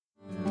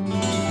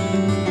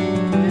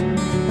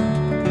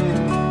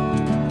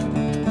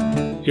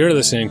You're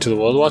listening to the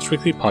World Watch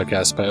Weekly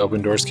podcast by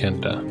Open Doors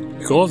Canada.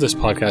 The goal of this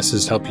podcast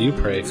is to help you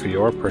pray for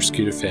your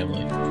persecuted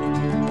family.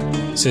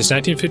 Since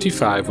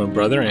 1955, when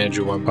Brother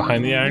Andrew went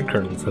behind the Iron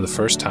Curtain for the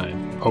first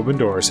time, Open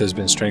Doors has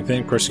been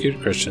strengthening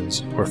persecuted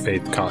Christians where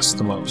faith costs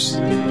the most.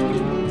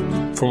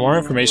 For more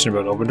information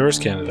about Open Doors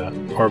Canada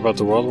or about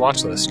the World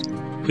Watch List,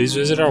 please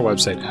visit our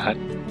website at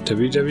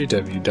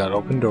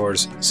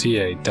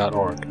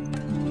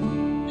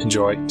www.opendoorsca.org.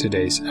 Enjoy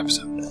today's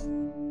episode.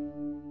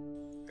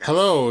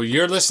 Hello,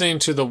 you're listening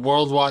to the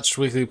World Watch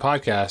Weekly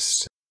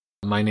podcast.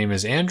 My name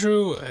is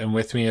Andrew, and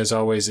with me as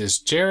always is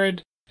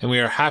Jared, and we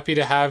are happy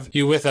to have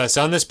you with us.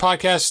 On this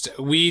podcast,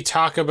 we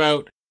talk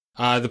about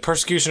the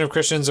persecution of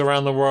Christians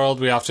around the world.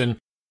 We often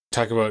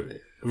talk about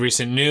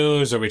recent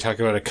news, or we talk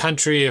about a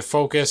country, a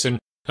focus, and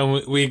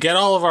we get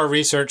all of our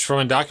research from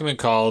a document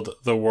called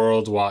the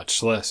World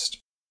Watch List.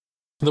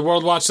 The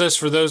World Watch List,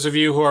 for those of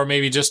you who are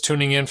maybe just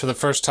tuning in for the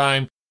first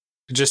time,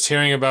 just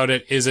hearing about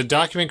it, is a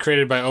document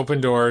created by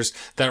Open Doors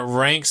that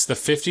ranks the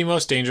 50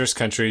 most dangerous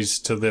countries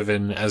to live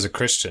in as a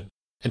Christian.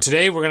 And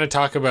today we're going to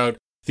talk about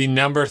the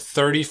number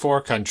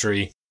 34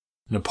 country,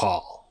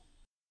 Nepal.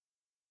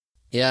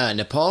 Yeah,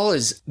 Nepal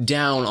is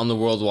down on the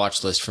World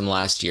Watch List from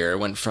last year. It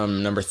went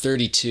from number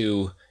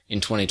 32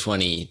 in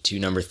 2020 to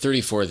number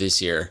 34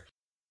 this year.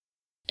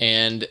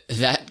 And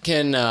that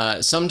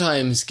can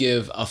sometimes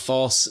give a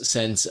false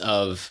sense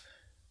of,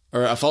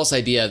 or a false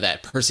idea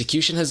that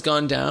persecution has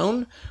gone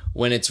down,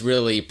 when it's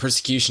really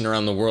persecution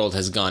around the world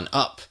has gone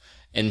up.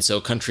 And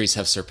so countries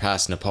have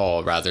surpassed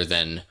Nepal rather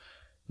than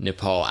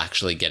Nepal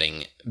actually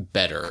getting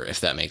better, if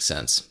that makes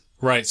sense.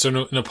 Right.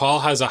 So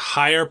Nepal has a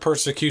higher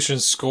persecution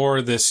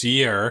score this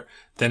year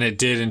than it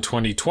did in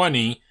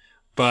 2020,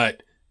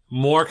 but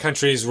more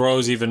countries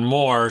rose even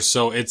more.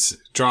 So it's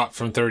dropped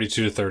from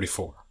 32 to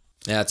 34.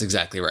 Yeah, that's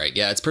exactly right.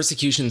 Yeah, its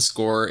persecution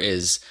score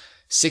is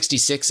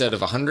 66 out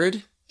of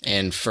 100.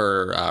 And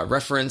for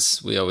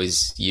reference, we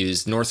always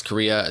use North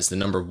Korea as the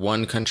number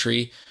one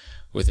country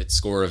with its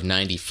score of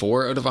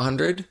 94 out of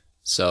 100.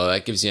 So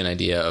that gives you an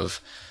idea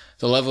of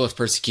the level of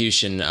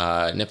persecution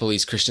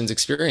Nepalese Christians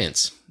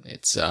experience.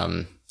 It's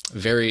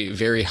very,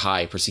 very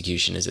high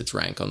persecution is its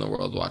rank on the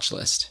World Watch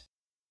List.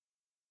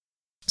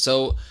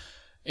 So,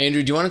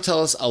 Andrew, do you want to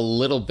tell us a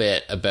little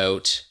bit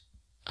about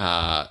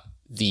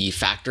the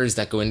factors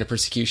that go into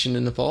persecution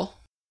in Nepal?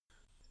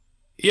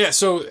 Yeah,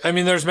 so,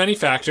 there's many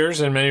factors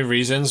and many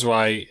reasons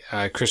why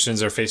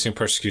Christians are facing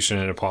persecution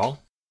in Nepal.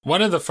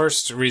 One of the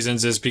first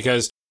reasons is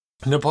because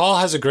Nepal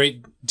has a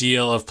great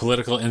deal of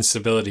political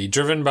instability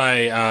driven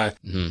by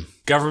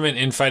government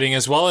infighting,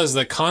 as well as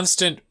the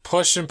constant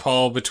push and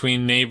pull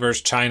between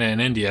neighbors China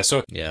and India.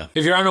 So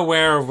if you're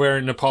unaware of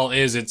where Nepal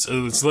is,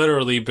 it's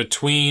literally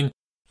between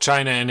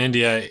China and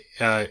India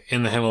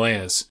in the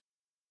Himalayas.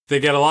 They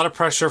get a lot of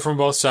pressure from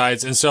both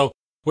sides. And so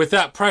with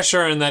that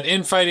pressure and that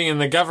infighting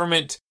and the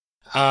government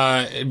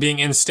being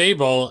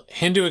unstable,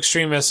 Hindu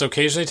extremists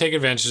occasionally take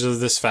advantage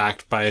of this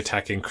fact by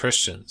attacking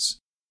Christians.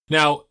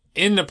 Now,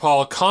 in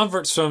Nepal,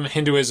 converts from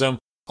Hinduism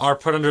are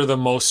put under the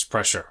most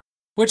pressure,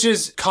 which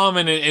is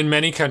common in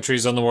many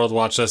countries on the World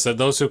Watch List, that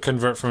those who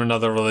convert from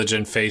another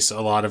religion face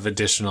a lot of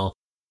additional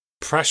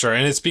pressure.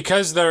 And it's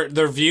because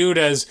they're viewed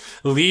as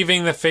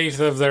leaving the faith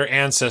of their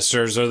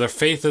ancestors or the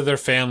faith of their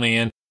family,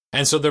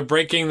 and so they're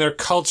breaking their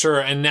culture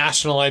and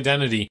national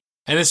identity.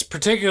 And it's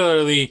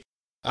particularly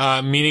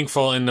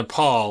meaningful in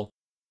Nepal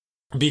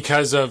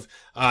because of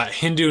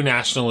Hindu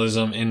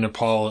nationalism in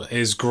Nepal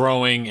is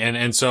growing,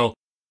 and so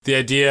the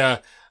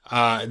idea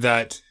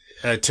that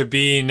to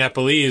be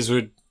Nepalese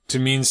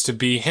means to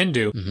be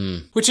Hindu,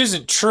 which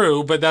isn't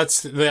true, but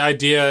that's the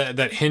idea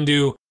that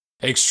Hindu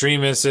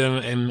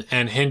extremism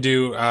and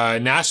Hindu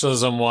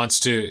nationalism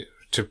wants to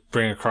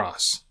bring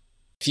across.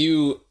 If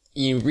you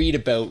read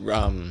about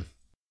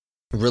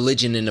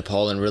religion in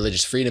Nepal and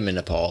religious freedom in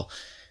Nepal,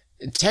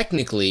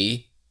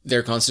 technically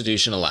their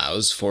constitution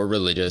allows for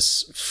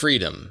religious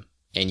freedom,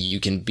 and you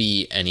can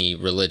be any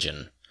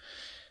religion.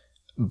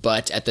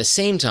 But at the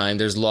same time,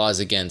 there's laws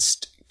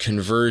against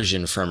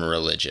conversion from a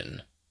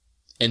religion.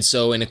 And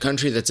so in a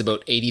country that's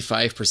about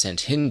 85%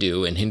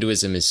 Hindu, and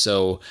Hinduism is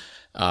so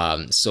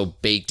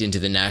baked into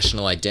the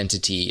national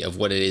identity of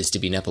what it is to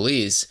be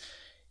Nepalese,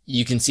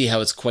 you can see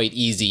how it's quite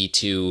easy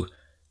to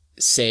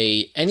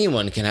say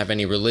anyone can have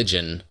any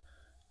religion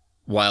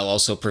while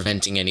also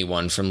preventing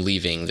anyone from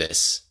leaving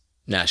this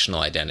national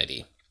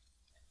identity.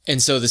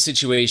 And so the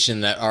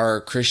situation that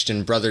our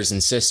Christian brothers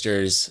and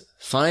sisters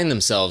find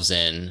themselves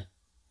in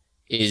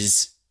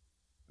is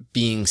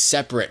being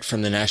separate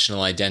from the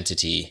national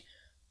identity,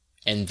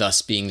 and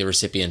thus being the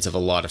recipients of a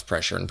lot of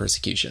pressure and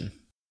persecution.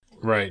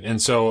 Right.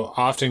 And so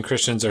often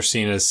Christians are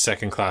seen as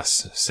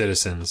second-class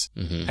citizens.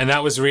 And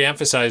that was has been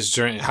reemphasized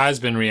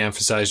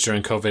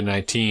during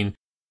COVID-19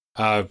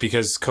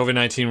 because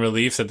COVID-19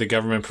 relief that the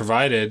government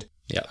provided,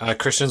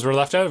 Christians were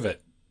left out of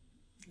it.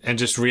 And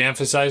just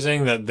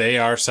reemphasizing that they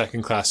are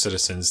second-class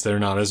citizens. They're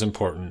not as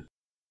important.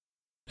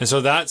 And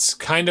so that's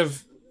kind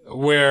of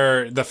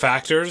where the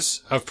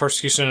factors of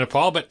persecution in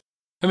Nepal. But,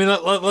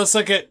 let's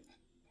look at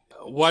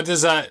what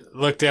does that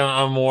look down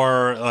on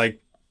more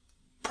like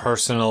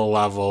personal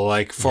level,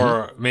 like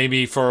for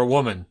maybe for a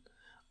woman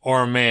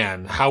or a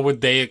man, how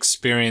would they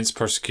experience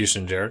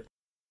persecution, Jared?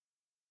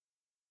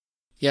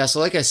 Yeah, so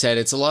like I said,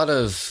 it's a lot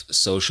of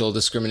social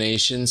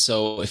discrimination.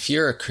 So if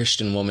you're a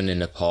Christian woman in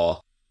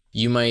Nepal,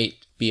 you might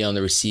be on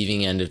the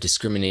receiving end of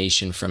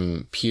discrimination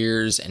from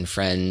peers and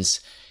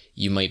friends.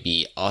 You might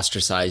be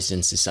ostracized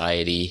in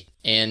society,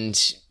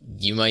 and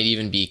you might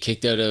even be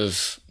kicked out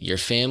of your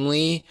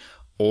family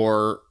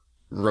or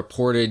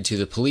reported to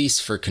the police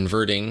for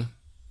converting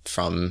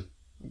from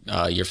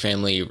your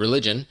family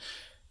religion,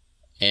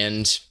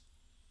 and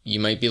you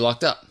might be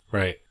locked up.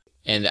 Right.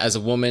 And as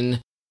a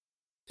woman,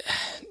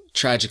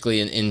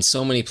 tragically, in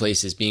so many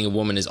places, being a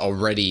woman is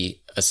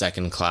already a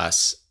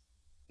second-class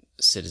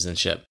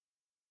citizenship.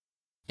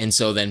 And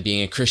so then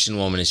being a Christian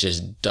woman is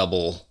just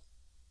double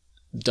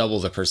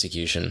the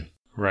persecution.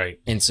 Right.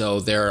 And so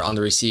they're on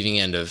the receiving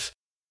end of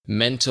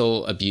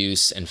mental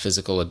abuse and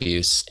physical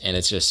abuse, and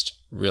it's just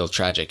real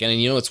tragic. And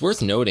it's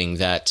worth noting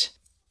that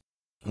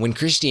when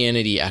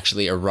Christianity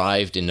actually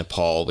arrived in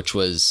Nepal, which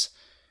was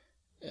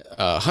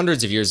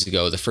hundreds of years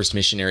ago, the first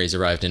missionaries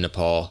arrived in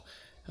Nepal,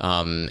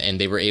 and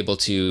they were able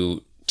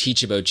to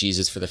teach about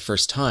Jesus for the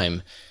first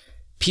time.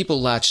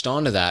 People latched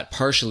onto that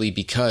partially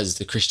because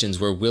the Christians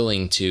were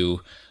willing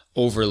to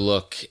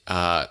overlook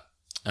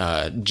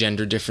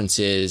gender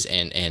differences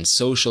and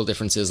social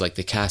differences like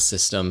the caste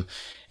system,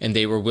 and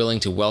they were willing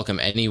to welcome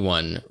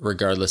anyone,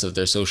 regardless of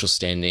their social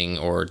standing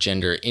or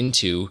gender,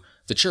 into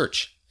the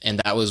church. And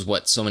that was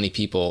what so many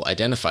people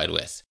identified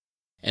with.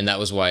 And that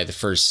was why the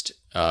first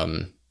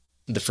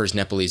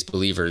Nepalese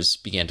believers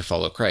began to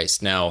follow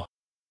Christ. Now,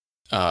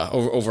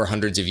 over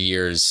hundreds of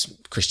years,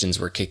 Christians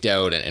were kicked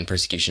out and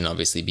persecution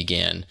obviously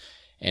began.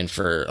 And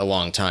for a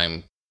long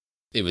time,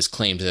 it was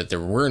claimed that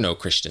there were no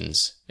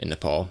Christians in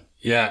Nepal.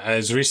 Yeah,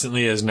 as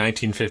recently as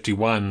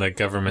 1951, the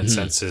government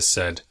census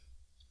said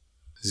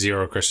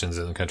 0 Christians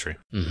in the country.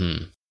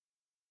 Mm-hmm.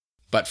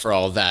 But for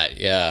all that,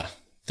 yeah,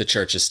 the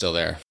church is still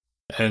there.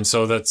 And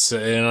so that's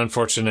an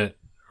unfortunate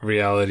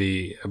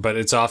reality, but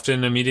it's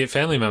often immediate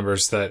family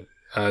members that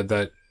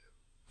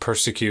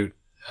persecute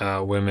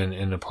women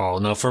in Nepal.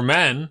 Now, for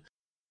men,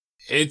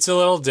 it's a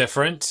little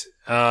different.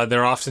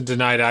 They're often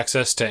denied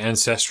access to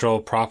ancestral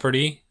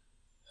property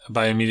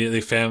by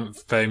immediate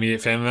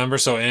family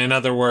members. So, in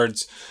other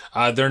words,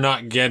 they're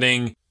not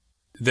getting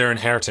their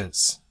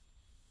inheritance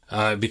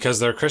because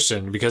they're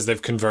Christian, because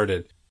they've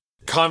converted.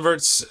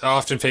 Converts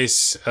often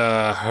face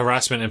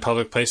harassment in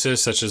public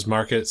places, such as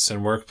markets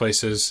and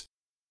workplaces.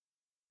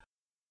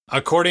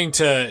 According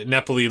to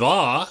Nepali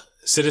law,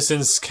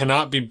 citizens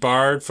cannot be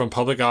barred from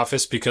public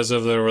office because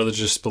of their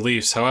religious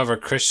beliefs. However,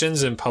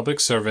 Christians in public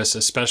service,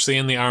 especially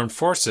in the armed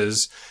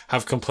forces,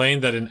 have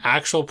complained that in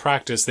actual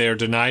practice they are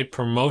denied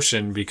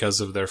promotion because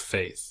of their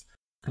faith.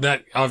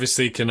 That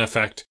obviously can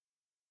affect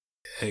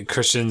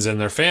Christians and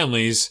their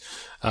families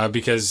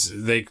because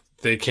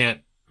they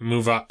can't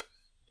move up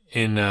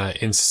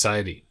in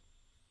society.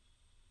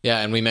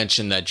 Yeah, and we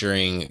mentioned that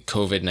during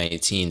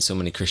COVID-19, so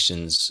many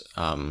Christians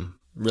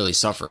really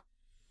suffer.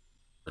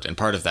 And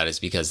part of that is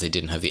because they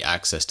didn't have the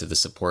access to the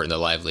support and the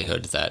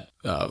livelihood that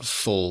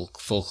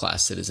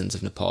full-class citizens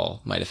of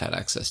Nepal might have had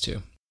access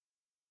to.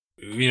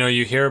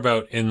 You hear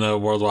about in the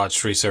World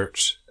Watch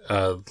research,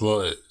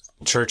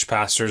 church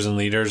pastors and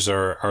leaders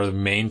are the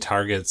main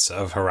targets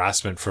of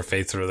harassment for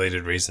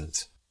faith-related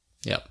reasons.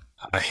 Yep.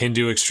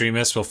 Hindu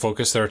extremists will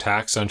focus their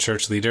attacks on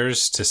church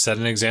leaders to set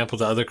an example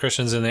to other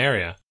Christians in the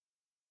area.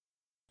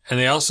 And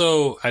they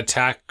also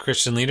attack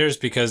Christian leaders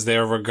because they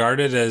are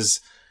regarded as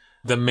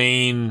the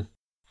main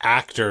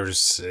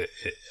actors,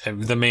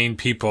 the main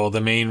people, the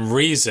main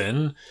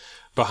reason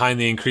behind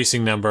the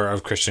increasing number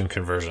of Christian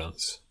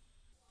conversions.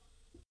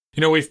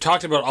 We've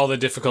talked about all the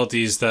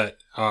difficulties that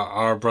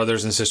our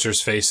brothers and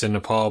sisters face in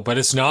Nepal, but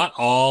it's not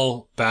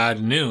all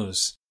bad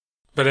news.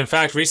 But in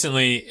fact,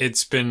 recently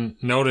it's been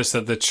noticed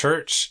that the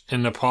church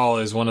in Nepal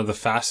is one of the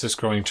fastest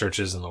growing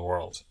churches in the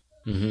world.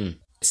 Mm-hmm.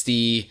 It's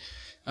the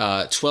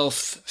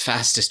 12th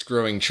fastest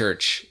growing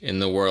church in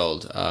the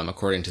world,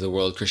 according to the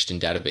World Christian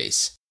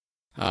Database,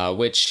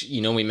 which,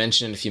 we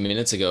mentioned a few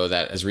minutes ago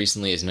that as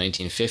recently as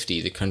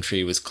 1950, the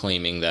country was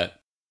claiming that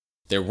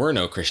there were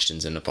no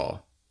Christians in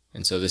Nepal.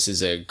 And so this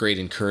is a great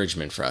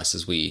encouragement for us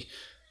as we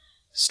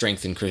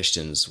strengthen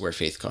Christians where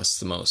faith costs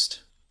the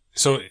most.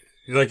 So,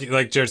 like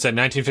Jared said,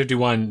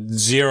 1951,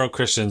 0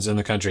 Christians in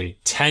the country.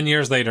 10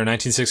 years later,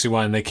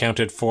 1961, they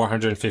counted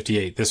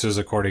 458. This was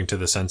according to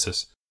the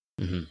census.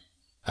 Mm-hmm.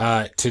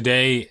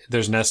 Today,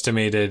 there's an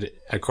estimated,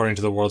 according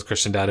to the World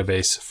Christian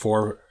Database,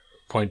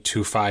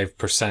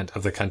 4.25%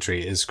 of the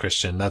country is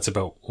Christian. That's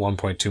about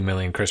 1.2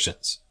 million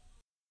Christians.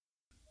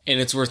 And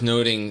it's worth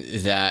noting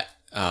that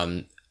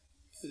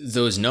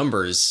those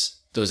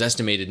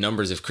estimated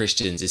numbers of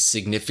Christians is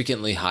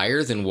significantly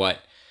higher than what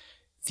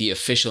the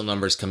official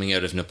numbers coming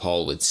out of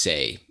Nepal would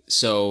say.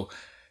 So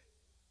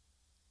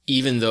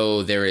even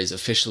though there is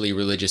officially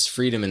religious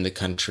freedom in the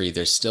country,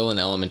 there's still an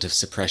element of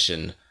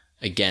suppression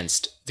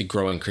against the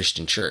growing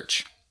Christian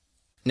church.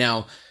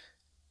 Now,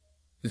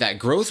 that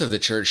growth of the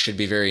church should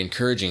be very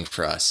encouraging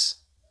for us.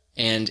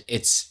 And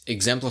it's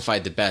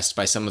exemplified the best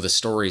by some of the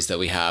stories that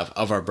we have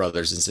of our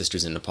brothers and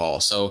sisters in Nepal.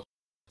 So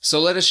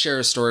let us share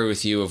a story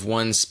with you of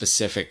one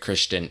specific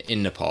Christian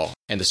in Nepal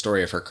and the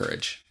story of her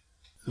courage.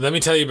 Let me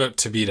tell you about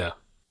Tabita.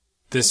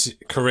 This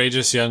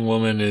courageous young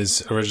woman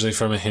is originally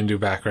from a Hindu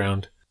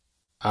background,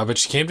 but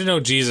she came to know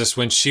Jesus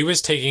when she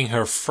was taking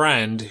her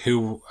friend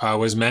who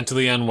was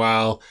mentally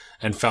unwell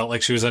and felt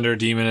like she was under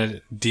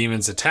a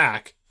demon's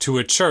attack to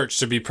a church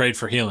to be prayed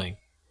for healing.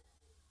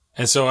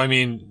 And so, I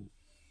mean,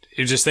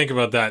 you just think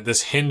about that.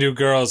 This Hindu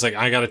girl is like,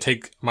 I got to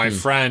take my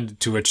friend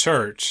to a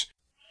church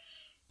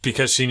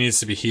because she needs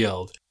to be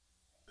healed.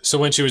 So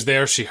when she was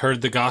there, she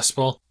heard the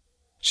gospel.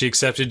 She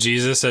accepted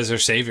Jesus as her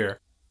savior.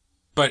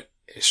 But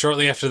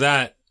shortly after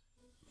that,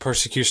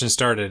 persecution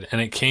started, and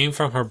it came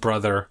from her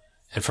brother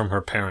and from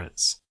her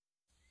parents.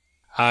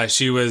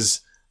 She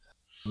was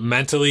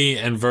mentally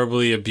and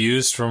verbally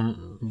abused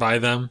by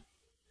them.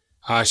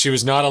 She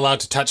was not allowed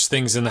to touch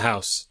things in the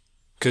house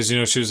because,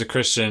 she was a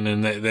Christian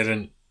and they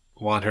didn't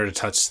want her to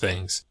touch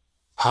things.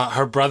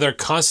 Her brother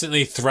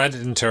constantly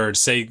threatened her to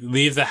say,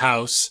 leave the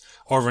house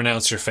or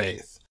renounce your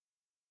faith.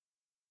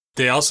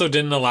 They also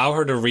didn't allow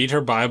her to read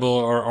her Bible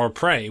or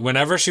pray.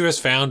 Whenever she was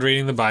found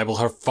reading the Bible,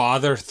 her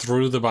father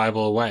threw the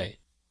Bible away.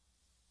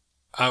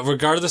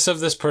 Regardless of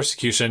this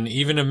persecution,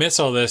 even amidst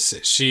all this,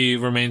 she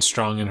remained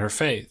strong in her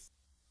faith.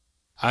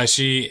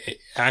 She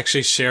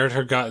actually shared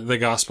the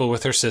gospel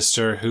with her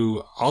sister,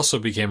 who also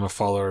became a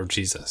follower of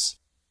Jesus.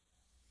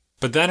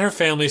 But then her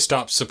family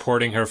stopped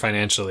supporting her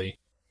financially.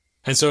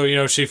 And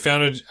so, she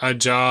found a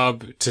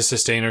job to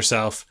sustain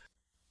herself,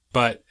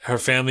 but her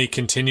family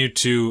continued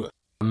to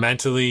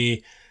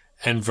mentally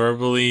and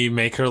verbally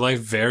make her life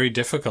very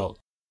difficult.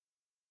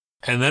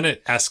 And then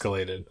it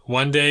escalated.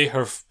 One day,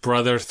 her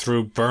brother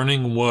threw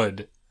burning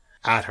wood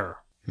at her.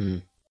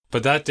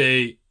 But that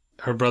day,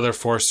 her brother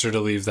forced her to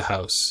leave the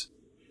house.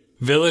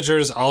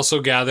 Villagers also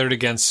gathered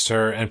against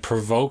her and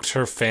provoked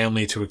her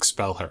family to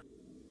expel her.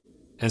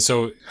 And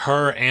so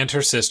her and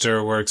her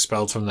sister were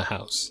expelled from the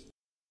house.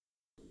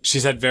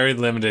 She's had very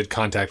limited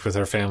contact with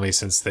her family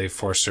since they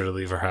forced her to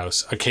leave her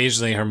house.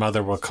 Occasionally, her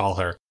mother will call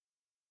her,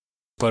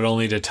 but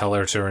only to tell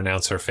her to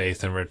renounce her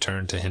faith and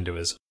return to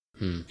Hinduism.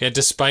 Yet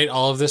despite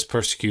all of this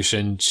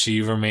persecution,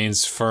 she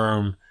remains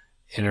firm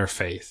in her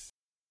faith.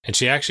 And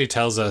she actually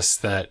tells us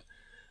that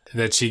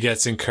she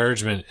gets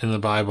encouragement in the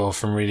Bible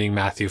from reading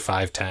Matthew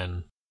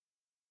 5:10,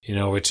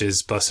 which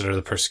is blessed are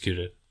the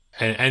persecuted.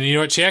 And you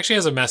know what? She actually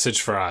has a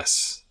message for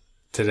us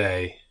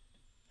today.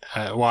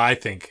 I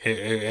think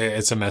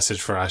it's a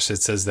message for us.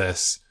 It says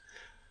this.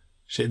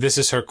 This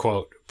is her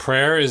quote.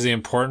 Prayer is the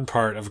important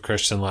part of a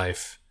Christian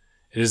life.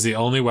 It is the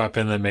only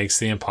weapon that makes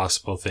the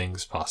impossible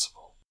things possible.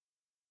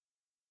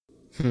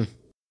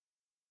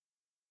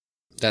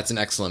 That's an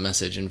excellent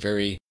message and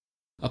very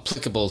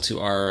applicable to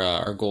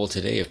our goal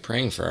today of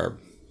praying for our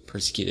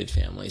persecuted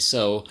family.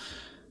 So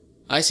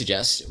I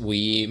suggest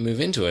we move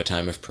into a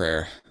time of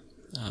prayer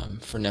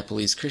for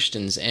Nepalese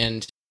Christians.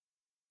 And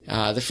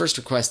the first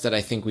request that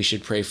I think we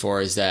should pray for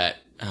is that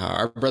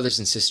our brothers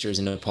and sisters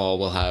in Nepal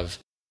will have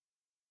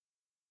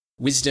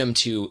wisdom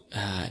to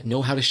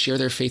know how to share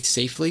their faith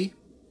safely,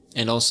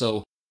 and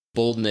also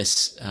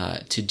boldness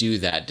to do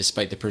that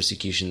despite the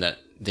persecution that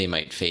they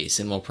might face.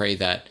 And we'll pray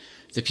that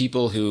the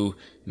people who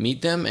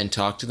meet them and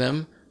talk to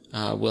them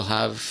will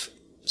have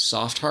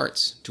soft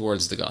hearts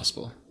towards the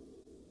gospel.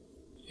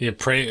 Yeah,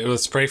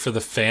 let's pray for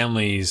the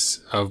families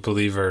of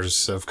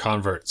believers, of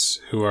converts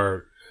who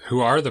are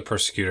the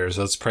persecutors.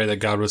 Let's pray that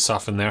God would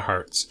soften their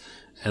hearts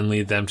and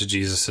lead them to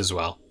Jesus as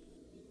well.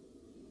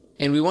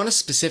 And we want to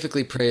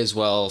specifically pray as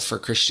well for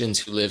Christians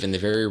who live in the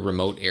very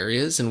remote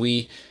areas. And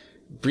we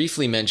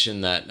briefly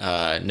mentioned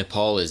that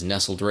Nepal is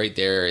nestled right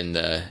there in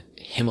the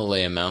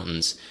Himalaya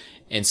mountains.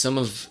 And some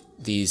of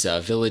these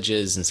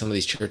villages and some of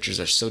these churches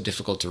are so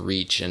difficult to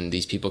reach, and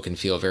these people can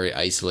feel very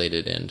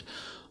isolated and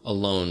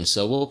alone.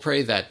 So we'll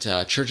pray that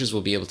churches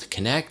will be able to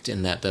connect,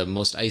 and that the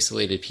most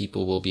isolated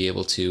people will be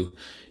able to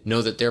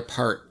know that they're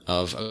part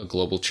of a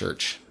global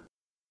church.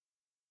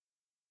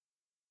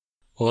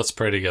 Well, let's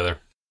pray together.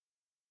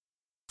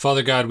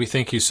 Father God, we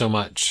thank you so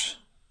much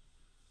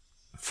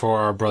for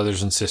our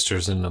brothers and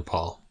sisters in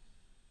Nepal.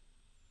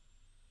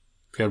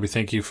 God, we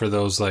thank you for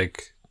those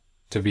like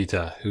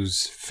Tabita,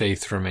 whose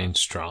faith remains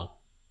strong.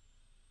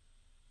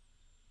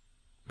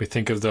 We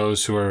think of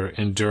those who are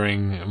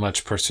enduring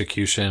much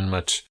persecution,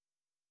 much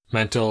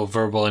mental,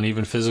 verbal, and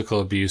even physical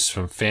abuse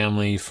from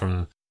family,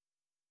 from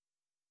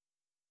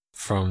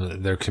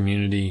their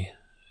community.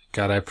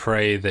 God, I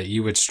pray that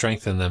you would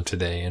strengthen them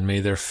today, and may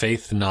their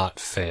faith not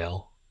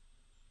fail.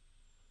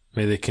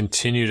 May they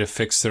continue to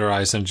fix their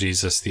eyes on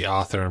Jesus, the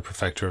author and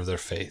perfecter of their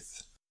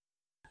faith.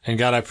 And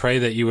God, I pray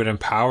that you would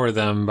empower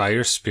them by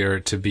your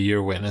Spirit to be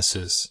your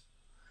witnesses.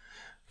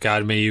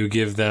 God, may you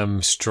give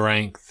them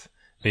strength.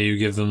 May you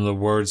give them the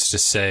words to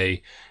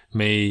say.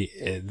 May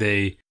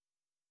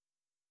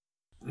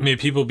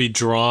people be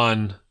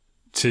drawn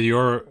to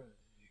your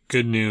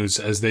good news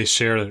as they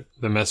share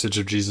the message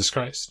of Jesus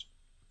Christ.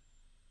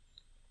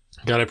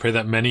 God, I pray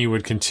that many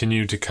would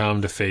continue to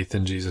come to faith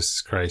in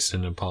Jesus Christ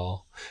in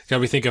Nepal. God,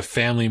 we think of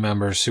family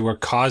members who are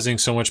causing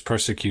so much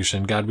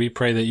persecution. God, we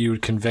pray that you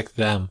would convict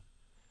them.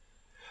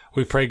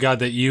 We pray, God,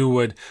 that you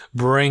would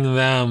bring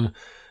them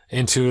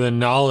into the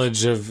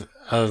knowledge of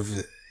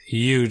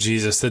you,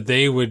 Jesus, that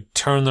they would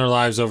turn their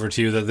lives over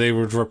to you, that they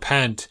would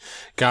repent,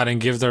 God, and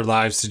give their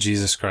lives to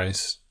Jesus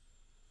Christ.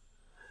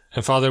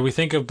 And Father, we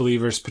think of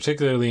believers,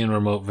 particularly in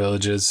remote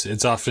villages.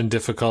 It's often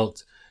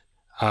difficult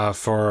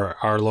for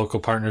our local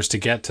partners to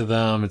get to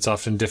them. It's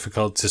often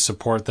difficult to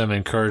support them,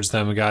 encourage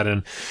them, God.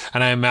 And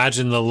I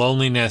imagine the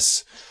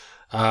loneliness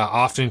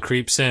often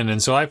creeps in.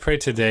 And so I pray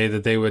today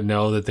that they would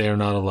know that they are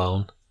not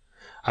alone.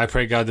 I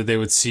pray, God, that they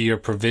would see your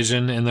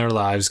provision in their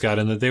lives, God,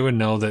 and that they would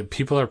know that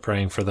people are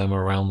praying for them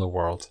around the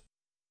world,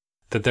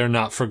 that they're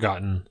not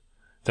forgotten,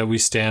 that we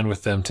stand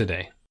with them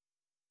today.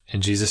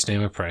 In Jesus'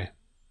 name I pray.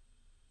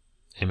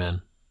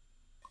 Amen.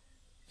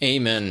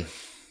 Amen.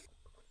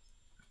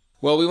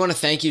 Well, we want to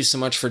thank you so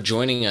much for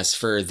joining us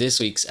for this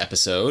week's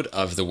episode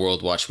of the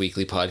World Watch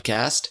Weekly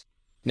podcast.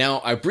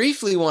 Now, I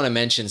briefly want to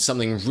mention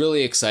something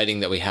really exciting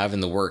that we have in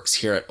the works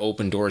here at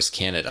Open Doors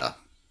Canada.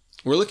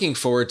 We're looking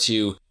forward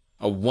to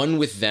a One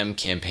With Them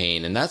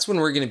campaign, and that's when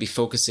we're going to be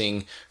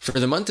focusing for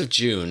the month of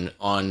June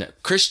on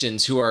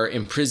Christians who are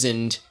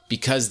imprisoned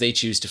because they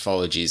choose to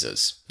follow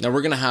Jesus. Now,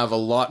 we're going to have a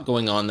lot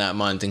going on that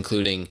month,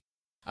 including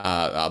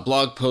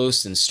blog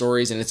posts and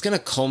stories, and it's going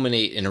to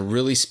culminate in a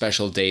really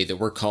special day that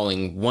we're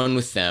calling One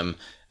With Them,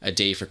 a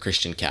day for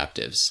Christian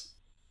captives.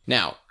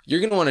 Now, you're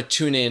going to want to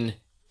tune in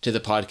to the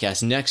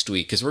podcast next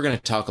week because we're going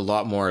to talk a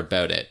lot more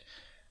about it.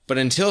 But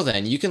until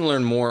then, you can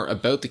learn more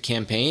about the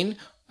campaign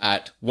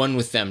at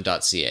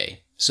onewiththem.ca.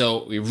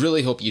 So we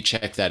really hope you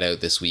check that out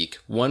this week,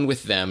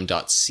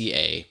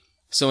 onewiththem.ca.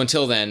 So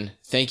until then,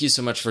 thank you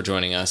so much for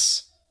joining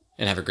us,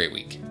 and have a great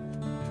week.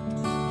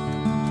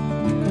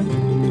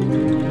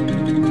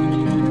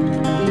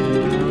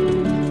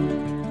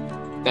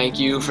 Thank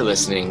you for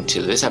listening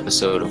to this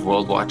episode of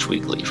World Watch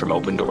Weekly from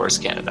Open Doors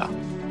Canada.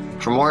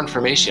 For more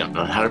information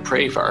on how to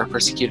pray for our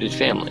persecuted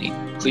family,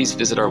 please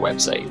visit our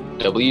website,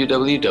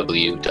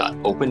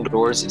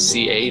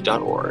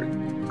 www.opendoorsca.org.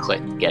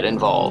 Click Get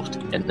Involved,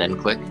 and then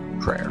click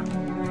Prayer.